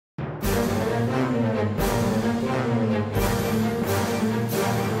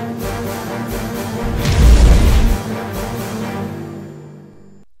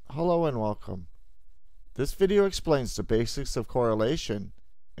This video explains the basics of correlation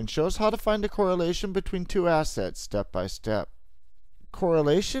and shows how to find a correlation between two assets step by step.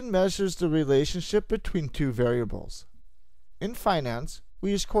 Correlation measures the relationship between two variables. In finance,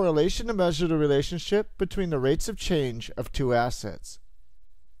 we use correlation to measure the relationship between the rates of change of two assets.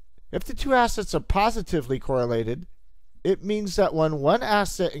 If the two assets are positively correlated, it means that when one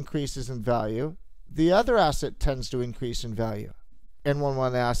asset increases in value, the other asset tends to increase in value. And when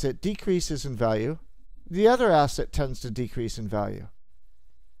one asset decreases in value, the other asset tends to decrease in value.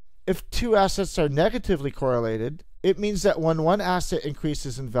 If two assets are negatively correlated, it means that when one asset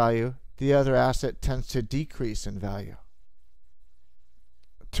increases in value, the other asset tends to decrease in value.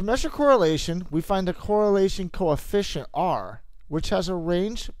 To measure correlation, we find a correlation coefficient R, which has a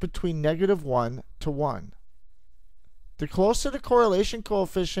range between -1 to 1. The closer the correlation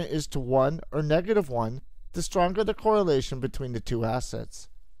coefficient is to 1 or -1, the stronger the correlation between the two assets.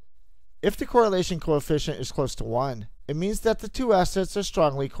 If the correlation coefficient is close to 1, it means that the two assets are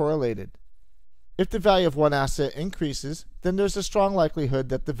strongly correlated. If the value of one asset increases, then there's a strong likelihood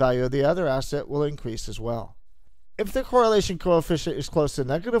that the value of the other asset will increase as well. If the correlation coefficient is close to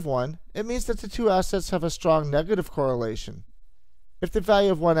 -1, it means that the two assets have a strong negative correlation. If the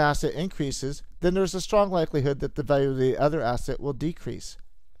value of one asset increases, then there's a strong likelihood that the value of the other asset will decrease.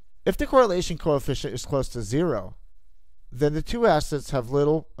 If the correlation coefficient is close to 0, then the two assets have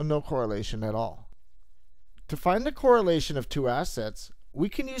little or no correlation at all. To find the correlation of two assets, we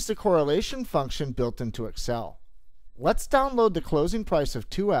can use the correlation function built into Excel. Let's download the closing price of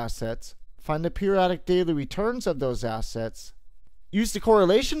two assets, find the periodic daily returns of those assets, use the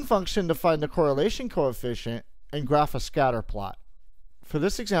correlation function to find the correlation coefficient, and graph a scatter plot. For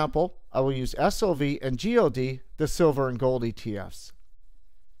this example, I will use SLV and GLD, the silver and gold ETFs.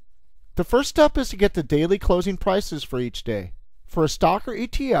 The first step is to get the daily closing prices for each day. For a stock or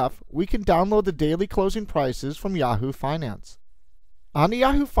ETF, we can download the daily closing prices from Yahoo Finance. On the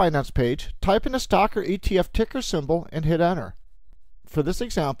Yahoo Finance page, type in a stock or ETF ticker symbol and hit enter. For this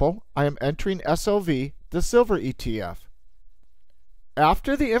example, I am entering SLV, the silver ETF.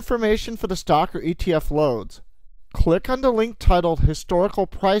 After the information for the stock or ETF loads, click on the link titled Historical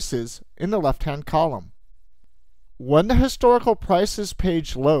Prices in the left-hand column. When the Historical Prices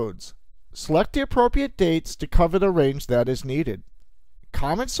page loads, select the appropriate dates to cover the range that is needed.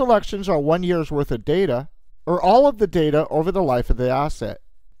 Common selections are 1 year's worth of data, or all of the data over the life of the asset.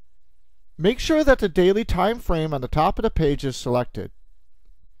 Make sure that the daily time frame on the top of the page is selected.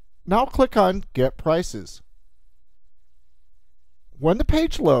 Now click on Get Prices. When the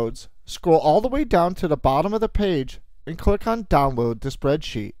page loads, scroll all the way down to the bottom of the page and click on Download the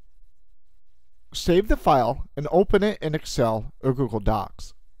spreadsheet. Save the file and open it in Excel or Google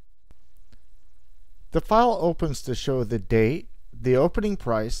Docs. The file opens to show the date, the opening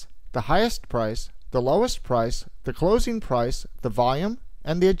price, the highest price, the lowest price, the closing price, the volume,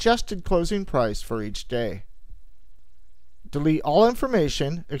 and the adjusted closing price for each day. Delete all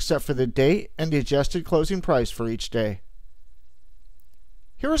information except for the date and the adjusted closing price for each day.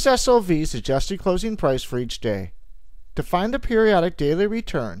 Here is SLV's adjusted closing price for each day. To find the periodic daily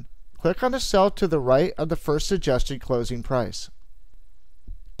return, click on the cell to the right of the first adjusted closing price.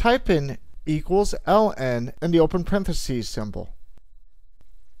 Type in equals LN and the open parentheses symbol.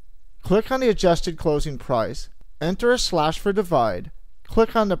 Click on the adjusted closing price, enter a slash for divide,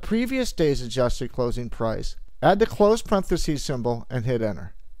 click on the previous day's adjusted closing price, add the close parentheses symbol, and hit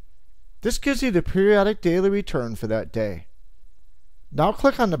enter. This gives you the periodic daily return for that day. Now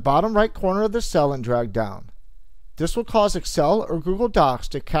click on the bottom right corner of the cell and drag down. This will cause Excel or Google Docs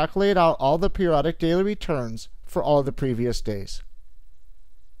to calculate out all the periodic daily returns for all of the previous days.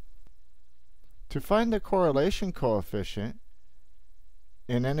 To find the correlation coefficient,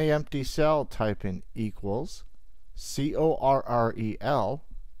 in any empty cell type in equals, CORREL,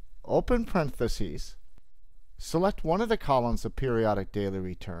 open parentheses, select one of the columns of periodic daily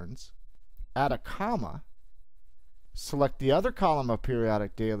returns, add a comma, select the other column of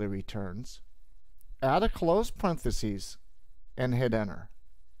periodic daily returns, add a close parentheses, and hit enter.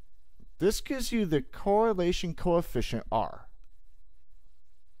 This gives you the correlation coefficient R.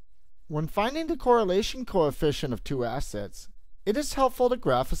 When finding the correlation coefficient of two assets, it is helpful to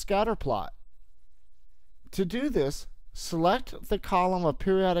graph a scatter plot. To do this, select the column of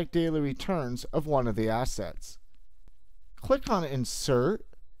periodic daily returns of one of the assets. Click on Insert,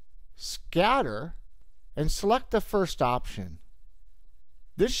 Scatter, and select the first option.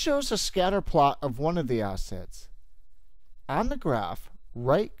 This shows a scatter plot of one of the assets. On the graph,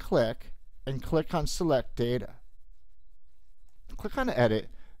 right-click and click on Select Data. Click on Edit,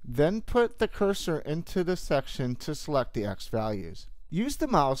 then put the cursor into the section to select the X values. Use the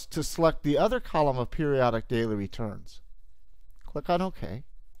mouse to select the other column of periodic daily returns. Click on OK.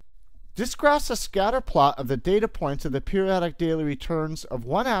 This graphs a scatter plot of the data points of the periodic daily returns of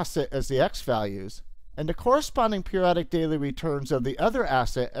one asset as the x values, and the corresponding periodic daily returns of the other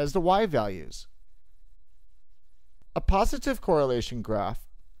asset as the y values. A positive correlation graph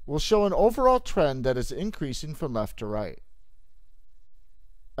will show an overall trend that is increasing from left to right.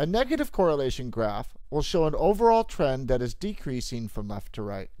 A negative correlation graph will show an overall trend that is decreasing from left to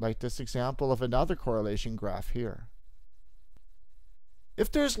right, like this example of another correlation graph here.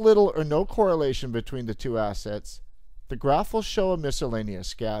 If there is little or no correlation between the two assets, the graph will show a miscellaneous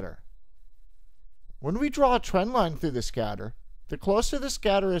scatter. When we draw a trend line through the scatter, the closer the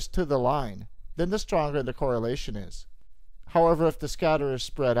scatter is to the line, then the stronger the correlation is. However, if the scatter is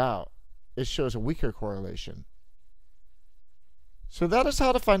spread out, it shows a weaker correlation. So that is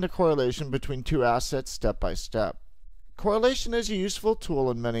how to find a correlation between two assets step by step. Correlation is a useful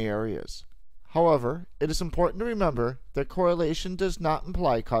tool in many areas. However, it is important to remember that correlation does not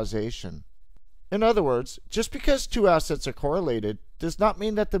imply causation. In other words, just because two assets are correlated does not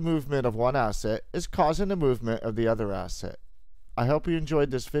mean that the movement of one asset is causing the movement of the other asset. I hope you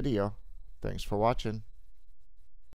enjoyed this video. Thanks for watching.